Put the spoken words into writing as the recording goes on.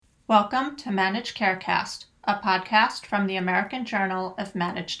Welcome to Managed Carecast, a podcast from the American Journal of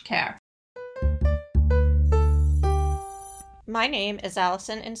Managed Care. My name is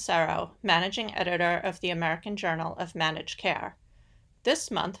Allison Insero, Managing Editor of the American Journal of Managed Care.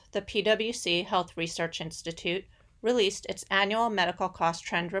 This month, the PwC Health Research Institute released its annual medical cost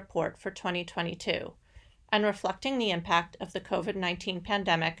trend report for 2022, and reflecting the impact of the COVID-19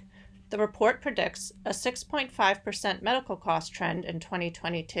 pandemic, the report predicts a 6.5% medical cost trend in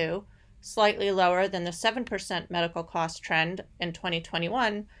 2022, slightly lower than the 7% medical cost trend in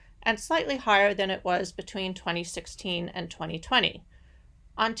 2021, and slightly higher than it was between 2016 and 2020.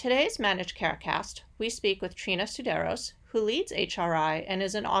 On today's Managed Carecast, we speak with Trina Suderos, who leads HRI and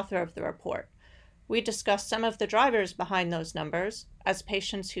is an author of the report. We discuss some of the drivers behind those numbers as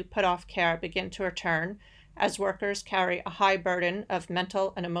patients who put off care begin to return, as workers carry a high burden of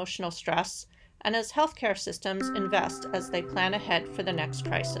mental and emotional stress, and as healthcare systems invest as they plan ahead for the next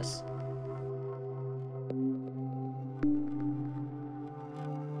crisis.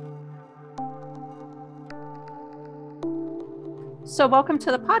 So welcome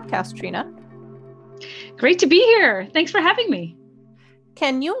to the podcast, Trina. Great to be here. Thanks for having me.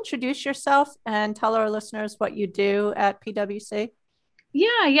 Can you introduce yourself and tell our listeners what you do at PwC?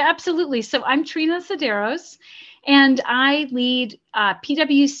 Yeah, absolutely. So I'm Trina Suderos, and I lead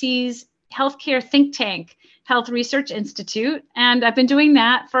PwC's healthcare think tank, Health Research Institute, and I've been doing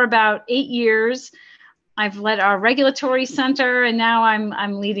that for about 8 years. I've led our regulatory center, and now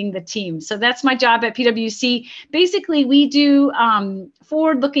I'm leading the team. So that's my job at PwC. Basically, we do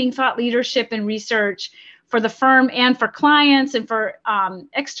forward-looking thought leadership and research for the firm and for clients and for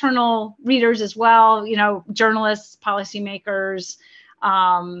external readers as well, journalists, policymakers,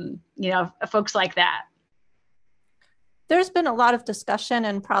 folks like that. There's been a lot of discussion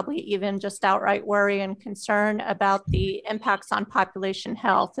and probably even just outright worry and concern about the impacts on population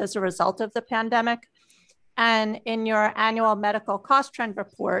health as a result of the pandemic. And in your annual medical cost trend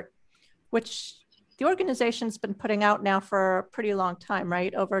report, which the organization's been putting out now for a pretty long time,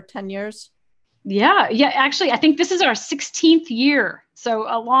 right? Over 10 years? Yeah. Actually, I think this is our 16th year. So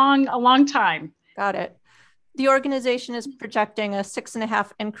a long time. Got it. The organization is projecting a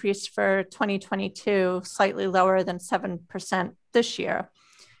 6.5% increase for 2022, slightly lower than 7% this year.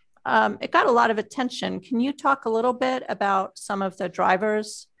 It got a lot of attention. Can you talk a little bit about some of the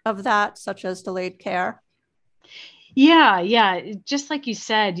drivers of that, such as delayed care? Yeah. Just like you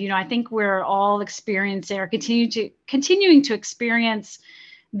said, I think we're all experiencing or continuing to experience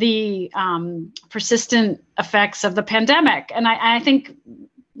the persistent effects of the pandemic. And I think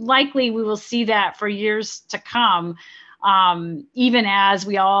likely we will see that for years to come, even as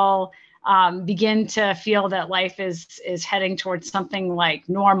we all begin to feel that life is heading towards something like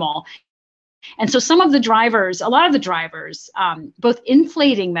normal. And so a lot of the drivers, both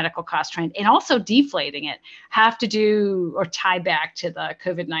inflating medical cost trend and also deflating it, have to do or tie back to the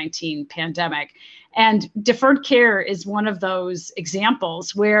COVID-19 pandemic. And deferred care is one of those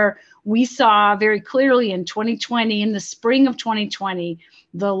examples where we saw very clearly in 2020, in the spring of 2020,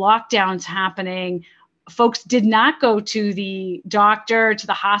 the lockdowns happening. Folks did not go to the doctor, to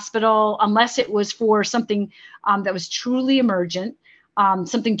the hospital, unless it was for something that was truly emergent.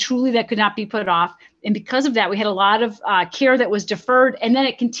 Something truly that could not be put off. And because of that, we had a lot of care that was deferred. And then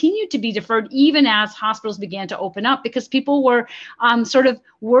it continued to be deferred even as hospitals began to open up because people were sort of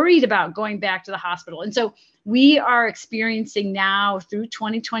worried about going back to the hospital. And so we are experiencing now through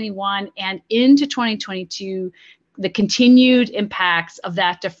 2021 and into 2022, the continued impacts of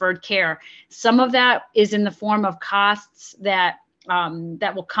that deferred care. Some of that is in the form of costs that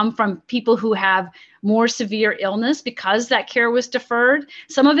will come from people who have more severe illness because that care was deferred.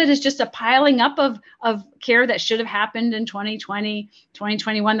 Some of it is just a piling up of care that should have happened in 2020,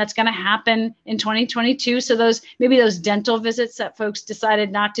 2021, that's going to happen in 2022. So those dental visits that folks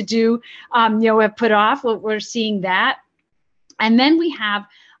decided not to do, have put off. We're seeing that. And then we have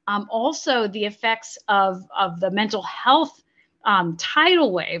also the effects of the mental health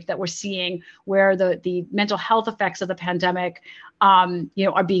tidal wave that we're seeing, where the mental health effects of the pandemic,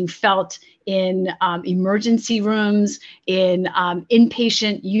 are being felt in emergency rooms, in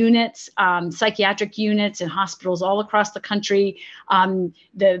inpatient units, psychiatric units in hospitals all across the country.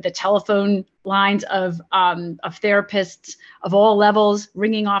 The telephone lines of therapists of all levels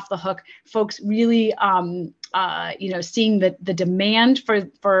ringing off the hook. Folks really, seeing the demand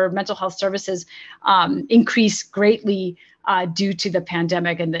for mental health services increase greatly due to the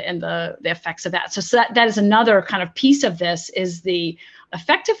pandemic and the effects of that. So that is another kind of piece of this, is the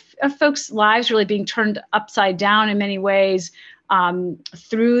effect of folks' lives really being turned upside down in many ways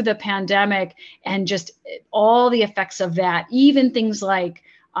through the pandemic, and just all the effects of that, even things like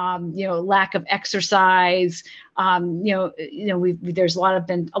lack of exercise. There's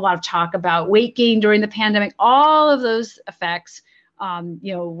been a lot of talk about weight gain during the pandemic. All of those effects,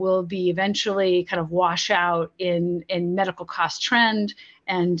 will be eventually kind of wash out in medical cost trend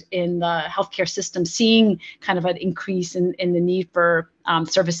and in the healthcare system, seeing kind of an increase in the need for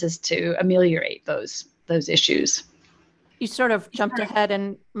services to ameliorate those issues. You sort of jumped ahead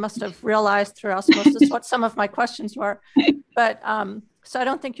and must have realized through osmosis what some of my questions were. But so I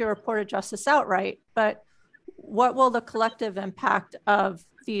don't think your report addressed this outright, but what will the collective impact of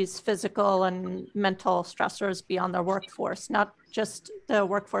these physical and mental stressors be on the workforce? Not just the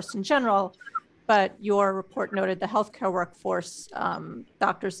workforce in general, but your report noted the healthcare workforce,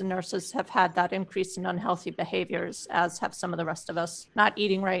 doctors and nurses have had that increase in unhealthy behaviors, as have some of the rest of us. Not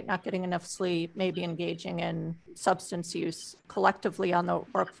eating right, not getting enough sleep, maybe engaging in substance use. Collectively on the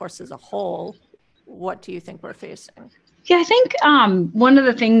workforce as a whole, what do you think we're facing? Yeah, I think one of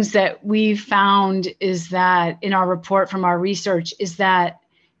the things that we've found is that in our report from our research is that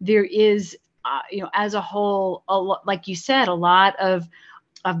there is, as a whole, like you said, a lot of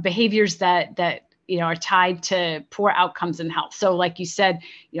behaviors that are tied to poor outcomes in health. So like you said,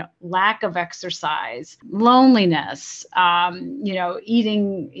 lack of exercise, loneliness,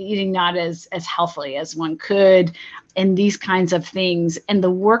 eating not as healthily as one could, and these kinds of things. And the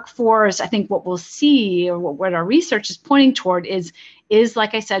workforce, I think what we'll see, or what our research is pointing toward is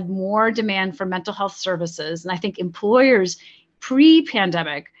like I said, more demand for mental health services. And I think employers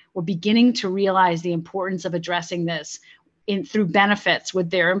pre-pandemic were beginning to realize the importance of addressing this through benefits with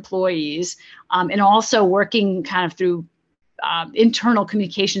their employees, and also working kind of through internal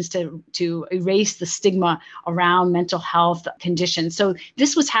communications to erase the stigma around mental health conditions. So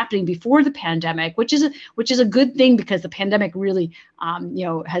this was happening before the pandemic, which is a good thing, because the pandemic really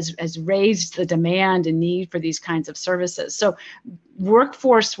has raised the demand and need for these kinds of services. So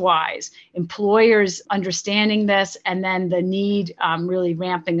workforce-wise, employers understanding this, and then the need really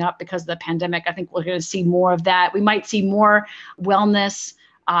ramping up because of the pandemic. I think we're going to see more of that. We might see more wellness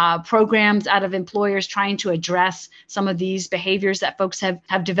programs out of employers trying to address some of these behaviors that folks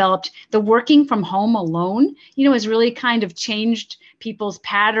have developed. The working from home alone, has really kind of changed people's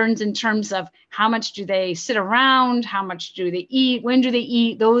patterns in terms of how much do they sit around, how much do they eat, when do they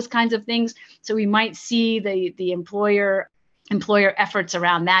eat, those kinds of things. So we might see the employer efforts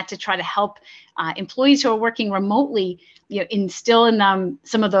around that to try to help employees who are working remotely, instill in them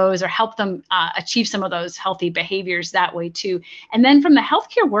some of those, or help them achieve some of those healthy behaviors that way too. And then from the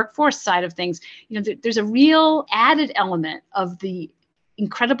healthcare workforce side of things, there's a real added element of the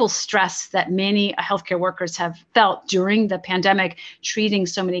incredible stress that many healthcare workers have felt during the pandemic, treating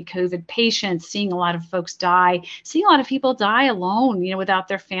so many COVID patients, seeing a lot of folks die, seeing a lot of people die alone, without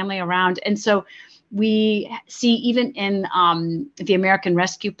their family around. And so we see even in the American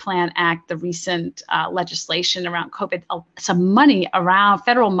Rescue Plan Act, the recent legislation around COVID, some money around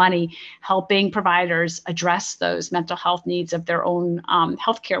federal money helping providers address those mental health needs of their own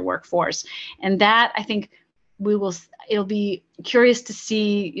healthcare workforce. And that, I think, it'll be curious to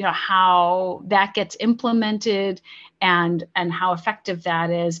see, how that gets implemented and how effective that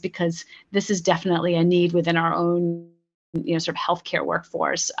is, because this is definitely a need within our own sort of healthcare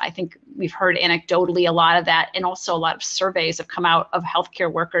workforce. I think we've heard anecdotally a lot of that, and also a lot of surveys have come out of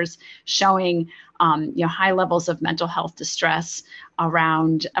healthcare workers showing high levels of mental health distress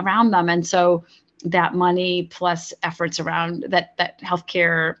around them. And so that money plus efforts around that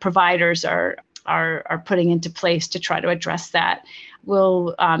healthcare providers are putting into place to try to address that,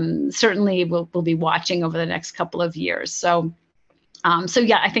 we'll be watching over the next couple of years. So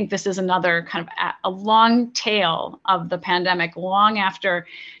yeah, I think this is another kind of a long tail of the pandemic, long after,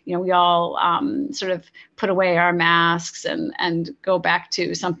 we all sort of put away our masks and go back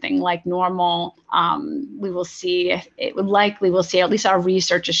to something like normal. We'll see, at least our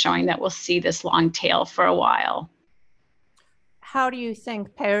research is showing that we'll see this long tail for a while. How do you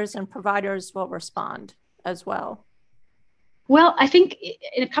think payers and providers will respond as well? Well, I think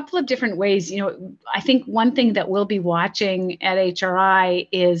in a couple of different ways. I think one thing that we'll be watching at HRI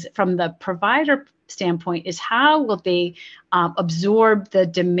is, from the provider standpoint, is how will they absorb the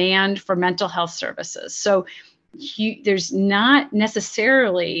demand for mental health services. So there's not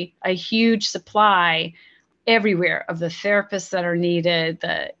necessarily a huge supply everywhere of the therapists that are needed,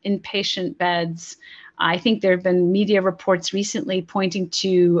 the inpatient beds. I think there have been media reports recently pointing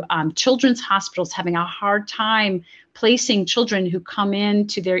to children's hospitals having a hard time placing children who come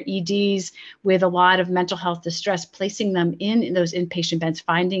into their EDs with a lot of mental health distress, placing them in those inpatient beds,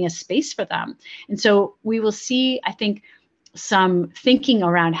 finding a space for them. And so we will see, I think, some thinking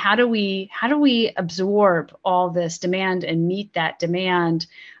around how do we absorb all this demand and meet that demand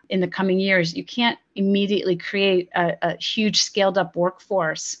in the coming years. You can't immediately create a huge scaled up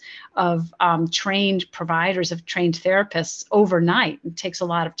workforce of trained providers, of trained therapists overnight. It takes a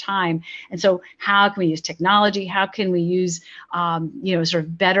lot of time. And so how can we use technology? How can we use, sort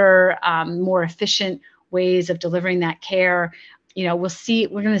of better, more efficient ways of delivering that care? We're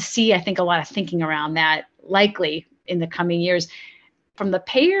going to see, I think, a lot of thinking around that likely in the coming years. From the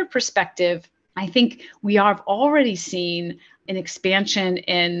payer perspective, I think we have already seen an expansion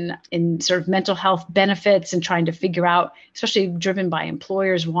in sort of mental health benefits and trying to figure out, especially driven by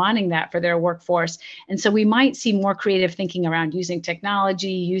employers wanting that for their workforce. And so we might see more creative thinking around using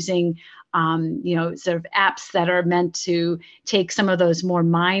technology, using sort of apps that are meant to take some of those more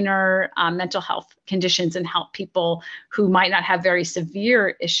minor mental health conditions and help people who might not have very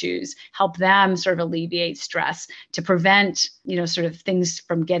severe issues, help them sort of alleviate stress to prevent, sort of things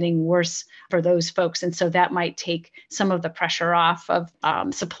from getting worse for those folks. And so that might take some of the pressure off of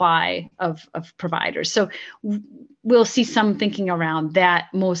supply of providers. So we'll see some thinking around that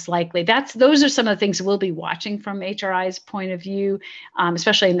most likely. Those are some of the things we'll be watching from HRI's point of view,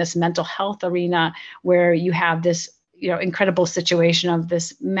 especially in this mental health arena where you have this incredible situation of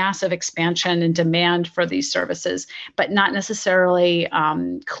this massive expansion and demand for these services, but not necessarily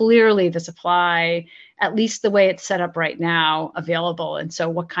clearly the supply, at least the way it's set up right now, available. And so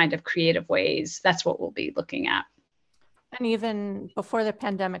what kind of creative ways, that's what we'll be looking at. And even before the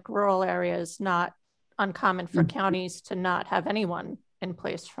pandemic, rural areas, not uncommon for counties to not have anyone in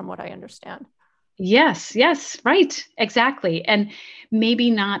place, from what I understand. Yes, right, exactly. And maybe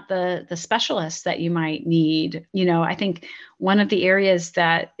not the specialists that you might need. I think one of the areas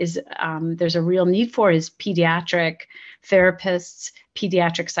that is there's a real need for is pediatric therapists,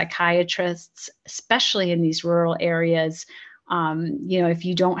 pediatric psychiatrists, especially in these rural areas. If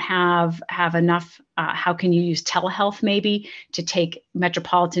you don't have enough, how can you use telehealth maybe to take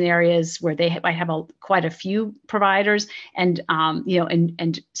metropolitan areas where they might have quite a few providers and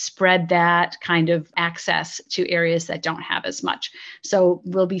spread that kind of access to areas that don't have as much. So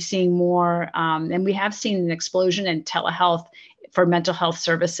we'll be seeing more, and we have seen an explosion in telehealth for mental health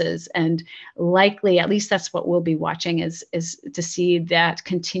services, and likely, at least that's what we'll be watching, is to see that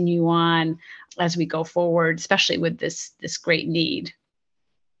continue on as we go forward, especially with this great need.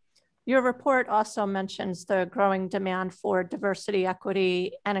 Your report also mentions the growing demand for diversity,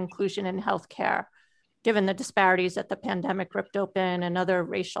 equity, and inclusion in healthcare, given the disparities that the pandemic ripped open and other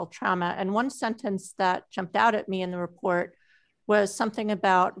racial trauma. And one sentence that jumped out at me in the report was something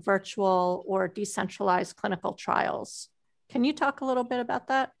about virtual or decentralized clinical trials. Can you talk a little bit about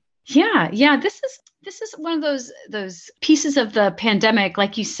that? Yeah. This is one of those pieces of the pandemic,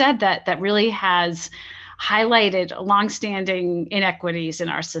 like you said, that really has highlighted longstanding inequities in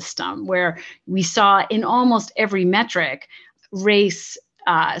our system, where we saw in almost every metric race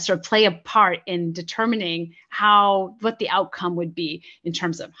sort of play a part in determining what the outcome would be in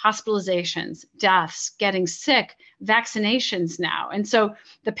terms of hospitalizations, deaths, getting sick, vaccinations now. And so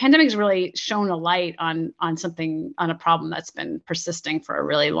the pandemic's really shown a light on a problem that's been persisting for a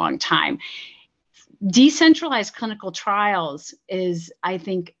really long time. Decentralized clinical trials is, I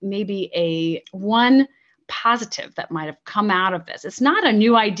think, maybe one positive that might have come out of this. It's not a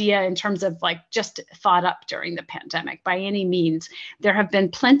new idea in terms of just thought up during the pandemic by any means. There have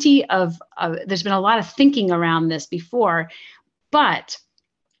been there's been a lot of thinking around this before, but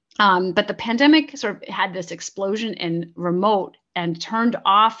the pandemic sort of had this explosion in remote and turned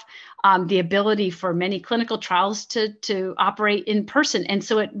off the ability for many clinical trials to operate in person. And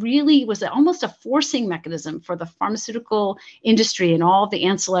so it really was almost a forcing mechanism for the pharmaceutical industry and all the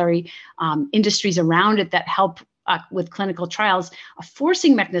ancillary industries around it that help with clinical trials, a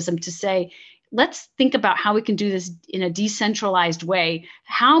forcing mechanism to say, let's think about how we can do this in a decentralized way.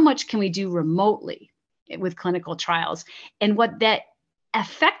 How much can we do remotely with clinical trials? And what that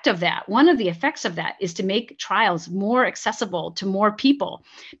one of the effects of that is to make trials more accessible to more people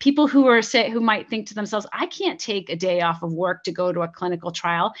who might think to themselves, I can't take a day off of work to go to a clinical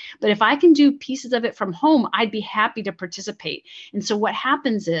trial, but if I can do pieces of it from home, I'd be happy to participate. And so what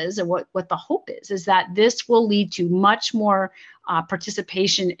happens is, or what the hope is that this will lead to much more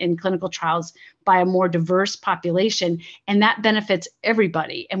participation in clinical trials by a more diverse population, and that benefits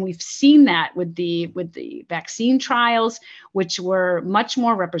everybody. And we've seen that with the vaccine trials, which were much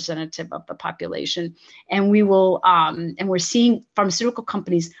more representative of the population. And we're seeing pharmaceutical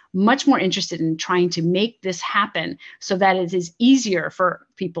companies much more interested in trying to make this happen so that it is easier for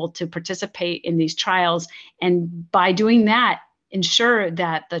people to participate in these trials. And by doing that, ensure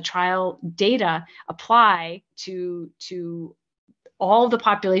that the trial data apply to all the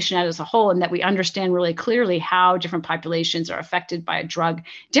population as a whole, and that we understand really clearly how different populations are affected by a drug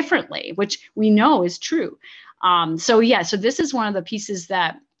differently, which we know is true. So this is one of the pieces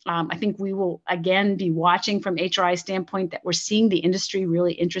that I think we will again be watching from HRI standpoint, that we're seeing the industry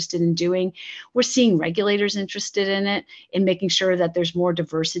really interested in doing. We're seeing regulators interested in it, in making sure that there's more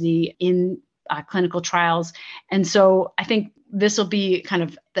diversity in clinical trials. And so I think this will be kind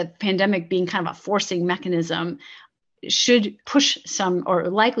of the pandemic being kind of a forcing mechanism should push some, or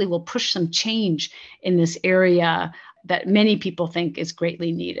likely will push some change in this area that many people think is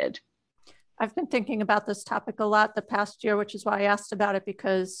greatly needed. I've been thinking about this topic a lot the past year, which is why I asked about it,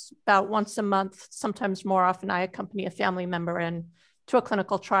 because about once a month, sometimes more often, I accompany a family member in to a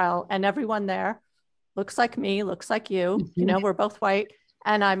clinical trial, and everyone there looks like me, looks like you. Mm-hmm. You know, we're both white.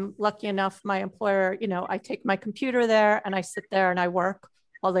 And I'm lucky enough, my employer, you know, I take my computer there and I sit there and I work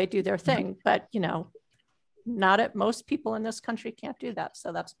while they do their thing. But, you know, most people in this country can't do that.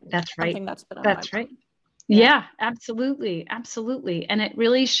 So that's right. Something that's been on that's right. Yeah, absolutely. Absolutely. And it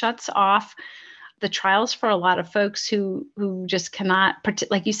really shuts off the trials for a lot of folks who just cannot,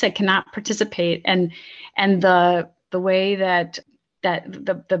 like you said, cannot participate. And the way that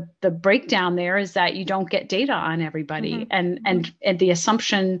the breakdown there is that you don't get data on everybody. Mm-hmm. And the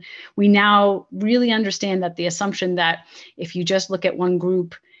assumption, we now really understand that the assumption that if you just look at one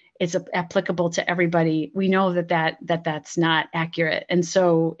group, it's applicable to everybody. We know that's not accurate. And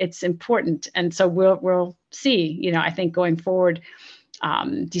so it's important. And so we'll see, you know, I think going forward,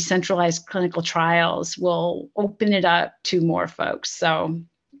 decentralized clinical trials will open it up to more folks. So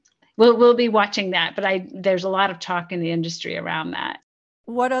we'll be watching that, but there's a lot of talk in the industry around that.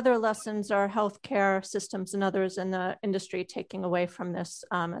 What other lessons are healthcare systems and others in the industry taking away from this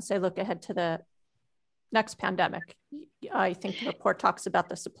as they look ahead to the next pandemic? I think the report talks about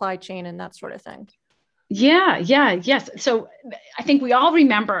the supply chain and that sort of thing. Yes. So I think we all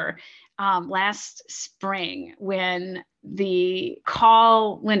remember last spring when the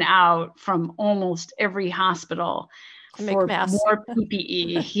call went out from almost every hospital for more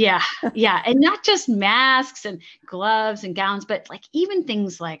PPE. Yeah. And not just masks and gloves and gowns, but like even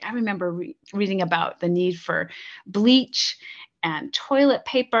things like, I remember reading about the need for bleach and toilet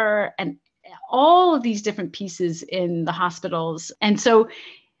paper and all of these different pieces in the hospitals. And so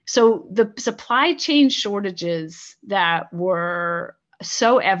the supply chain shortages that were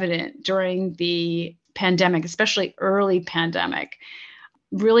so evident during the pandemic, especially early pandemic,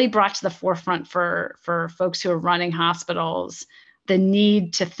 really brought to the forefront for folks who are running hospitals the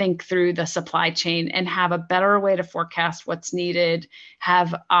need to think through the supply chain and have a better way to forecast what's needed,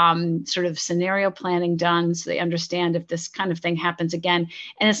 have sort of scenario planning done so they understand if this kind of thing happens again.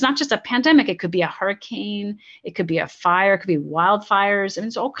 And it's not just a pandemic, it could be a hurricane, it could be a fire, it could be wildfires. I mean,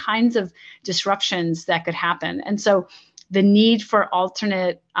 there's all kinds of disruptions that could happen. And so the need for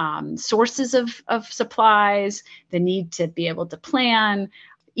alternate sources of supplies, the need to be able to plan,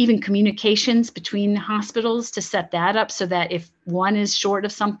 even communications between hospitals to set that up so that if one is short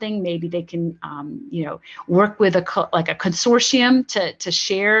of something, maybe they can, work with a consortium to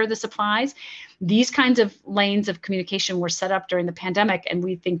share the supplies. These kinds of lanes of communication were set up during the pandemic, and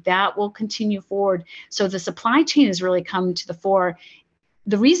we think that will continue forward. So the supply chain has really come to the fore.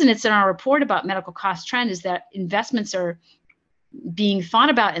 The reason it's in our report about medical cost trend is that investments are being thought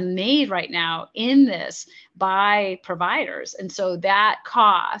about and made right now in this by providers. And so that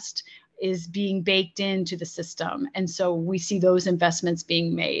cost is being baked into the system. And so we see those investments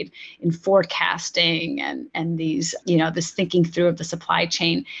being made in forecasting and these, this thinking through of the supply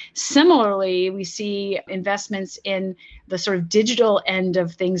chain. Similarly, we see investments in the sort of digital end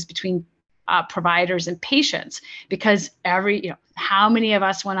of things between providers and patients, because how many of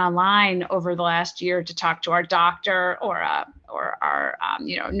us went online over the last year to talk to our doctor or our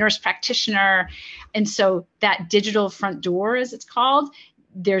nurse practitioner. And so that digital front door, as it's called,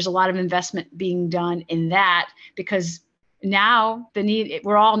 there's a lot of investment being done in that, because now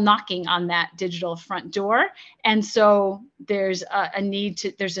we're all knocking on that digital front door. And so there's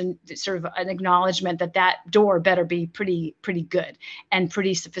there's a sort of an acknowledgement that door better be pretty good and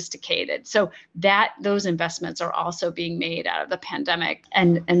pretty sophisticated. So those investments are also being made out of the pandemic,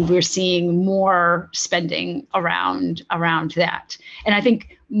 and we're seeing more spending around that. And I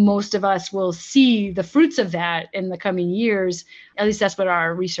think most of us will see the fruits of that in the coming years. At least that's what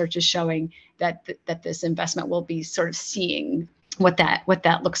our research is showing, that this investment will be sort of seeing what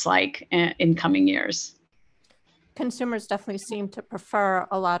that looks like in coming years. Consumers definitely seem to prefer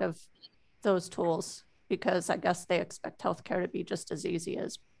a lot of those tools because I guess they expect healthcare to be just as easy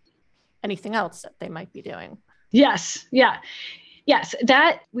as anything else that they might be doing. Yes. Yeah. Yes.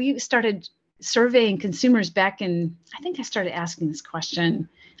 That we started surveying consumers back in, I think I started asking this question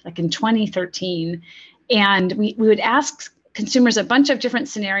like in 2013. And we would ask consumers a bunch of different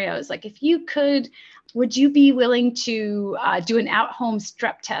scenarios. Like, if you could, would you be willing to do an at-home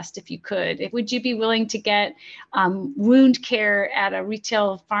strep test if you could? Would you be willing to get wound care at a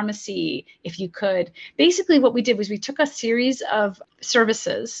retail pharmacy if you could? Basically, what we did was we took a series of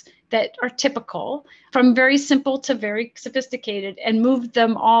services that are typical, from very simple to very sophisticated, and moved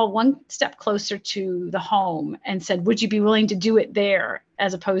them all one step closer to the home and said, would you be willing to do it there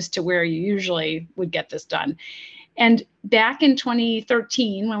as opposed to where you usually would get this done? And back in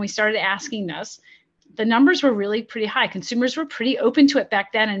 2013, when we started asking this, the numbers were really pretty high. Consumers were pretty open to it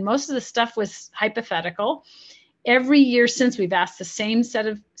back then, and most of the stuff was hypothetical. Every year since, we've asked the same set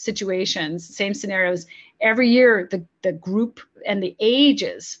of situations, same scenarios. Every year, the group and the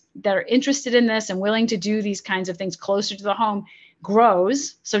ages that are interested in this and willing to do these kinds of things closer to the home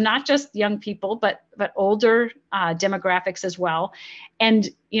grows. So not just young people, but older demographics as well. And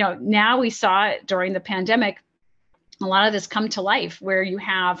now we saw it during the pandemic, a lot of this come to life, where you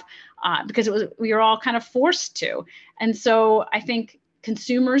have because we were all kind of forced to. And so I think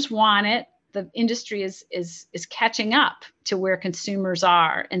consumers want it. The industry is catching up to where consumers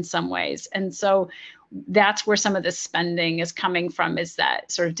are in some ways. And so that's where some of this spending is coming from, is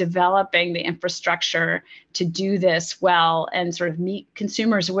that sort of developing the infrastructure to do this well and sort of meet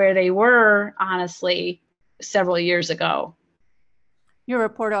consumers where they were, honestly, several years ago. Your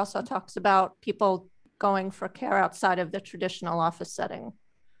report also talks about people going for care outside of the traditional office setting,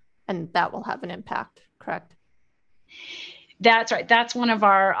 and that will have an impact, correct? That's right. That's one of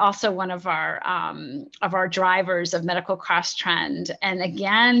our drivers of medical cost trend. And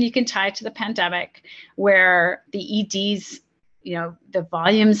again, you can tie it to the pandemic, where the EDs, the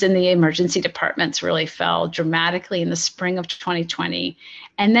volumes in the emergency departments really fell dramatically in the spring of 2020,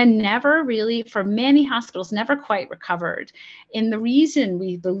 and then never really, for many hospitals, never quite recovered. And the reason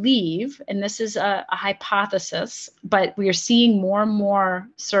we believe, and this is a hypothesis, but we are seeing more and more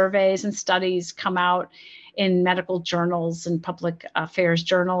surveys and studies come out in medical journals and public affairs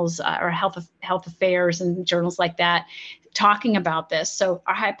journals or health affairs and journals like that, talking about this. So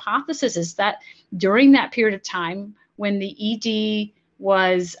our hypothesis is that during that period of time, when the ED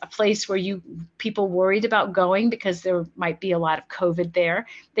was a place where people worried about going because there might be a lot of COVID there,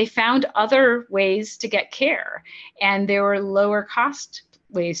 they found other ways to get care, and there were lower cost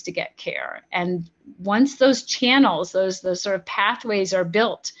ways to get care. And once those channels, those sort of pathways are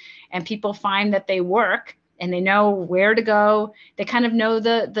built, and people find that they work, and they know where to go, they kind of know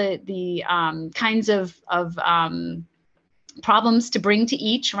the kinds of problems to bring to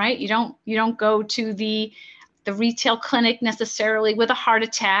each, right? You don't go to the retail clinic necessarily with a heart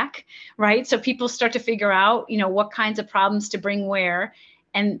attack, right? So people start to figure out, what kinds of problems to bring where,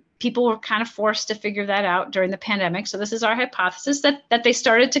 and people were kind of forced to figure that out during the pandemic. So this is our hypothesis, that they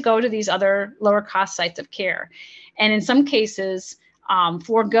started to go to these other lower cost sites of care, and in some cases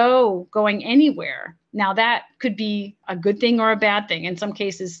forego going anywhere. Now that could be a good thing or a bad thing. In some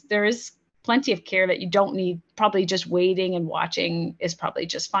cases, there is plenty of care that you don't need. Probably just waiting and watching is probably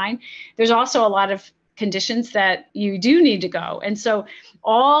just fine. There's also a lot of conditions that you do need to go. And so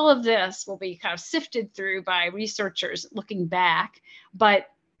all of this will be kind of sifted through by researchers looking back. But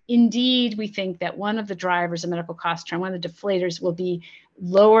indeed, we think that one of the drivers of medical cost trend, one of the deflators, will be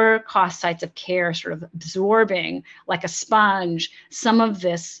lower cost sites of care sort of absorbing like a sponge some of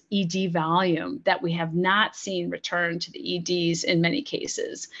this ED volume that we have not seen return to the EDs in many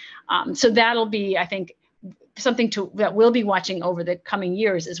cases. So that'll be, I think, something that we'll be watching over the coming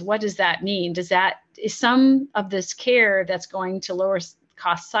years, is what does that mean? Is some of this care that's going to lower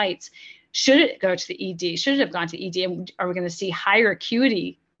cost sites, should it go to the ED? Should it have gone to ED? And are we going to see higher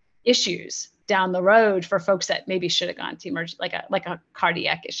acuity issues down the road for folks that maybe should have gone to emergency, like a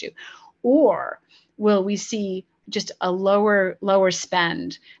cardiac issue? Or will we see just a lower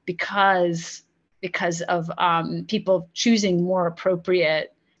spend because of people choosing more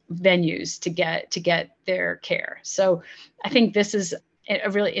appropriate venues to get their care? So I think this is a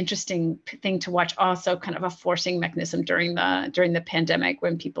really interesting thing to watch, also kind of a forcing mechanism during the pandemic,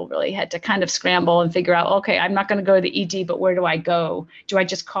 when people really had to kind of scramble and figure out, okay, I'm not going to go to the ED, but where do I go? Do I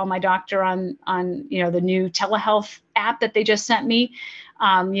just call my doctor on the new telehealth app that they just sent me?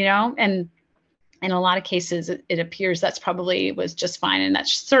 And in a lot of cases, it appears that's probably was just fine, and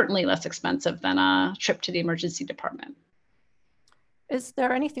that's certainly less expensive than a trip to the emergency department. Is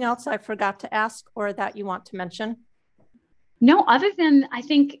there anything else I forgot to ask or that you want to mention? No, other than I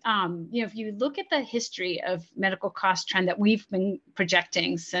think, if you look at the history of medical cost trend that we've been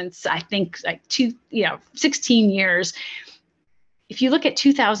projecting since I think like 16 years, if you look at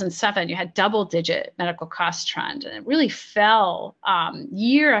 2007, you had double-digit medical cost trend, and it really fell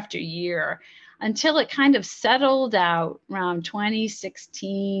year after year until it kind of settled out around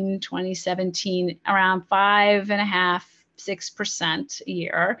 2016, 2017, around 5.5%, 6% a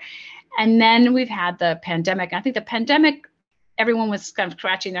year. And then we've had the pandemic. I think the pandemic, everyone was kind of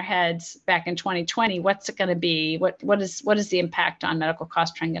scratching their heads back in 2020. What's it going to be? What is the impact on medical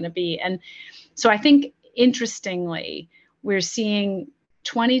cost trend going to be? And so I think, interestingly, we're seeing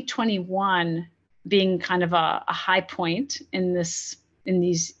 2021 being kind of a high point in these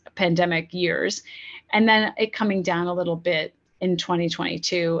pandemic years, and then it coming down a little bit in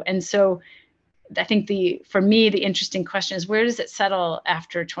 2022. And so I think for me, the interesting question is, where does it settle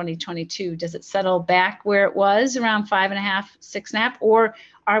after 2022? Does it settle back where it was around 5.5%, 6.5%, or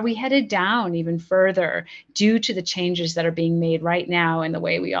are we headed down even further due to the changes that are being made right now in the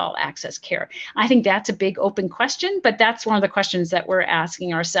way we all access care? I think that's a big open question, but that's one of the questions that we're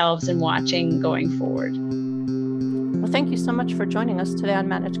asking ourselves and watching going forward. Well, thank you so much for joining us today on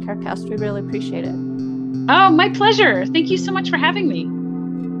Managed Carecast. We really appreciate it. Oh, my pleasure. Thank you so much for having me.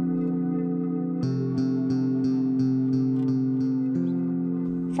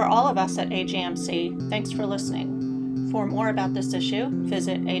 For all of us at AGMC, thanks for listening. For more about this issue,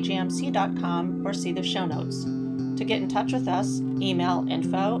 visit agmc.com or see the show notes. To get in touch with us, email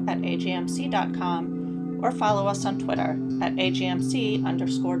info@agmc.com or follow us on Twitter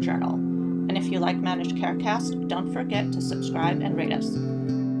 @AGMC_journal. And if you like Managed Carecast, don't forget to subscribe and rate us.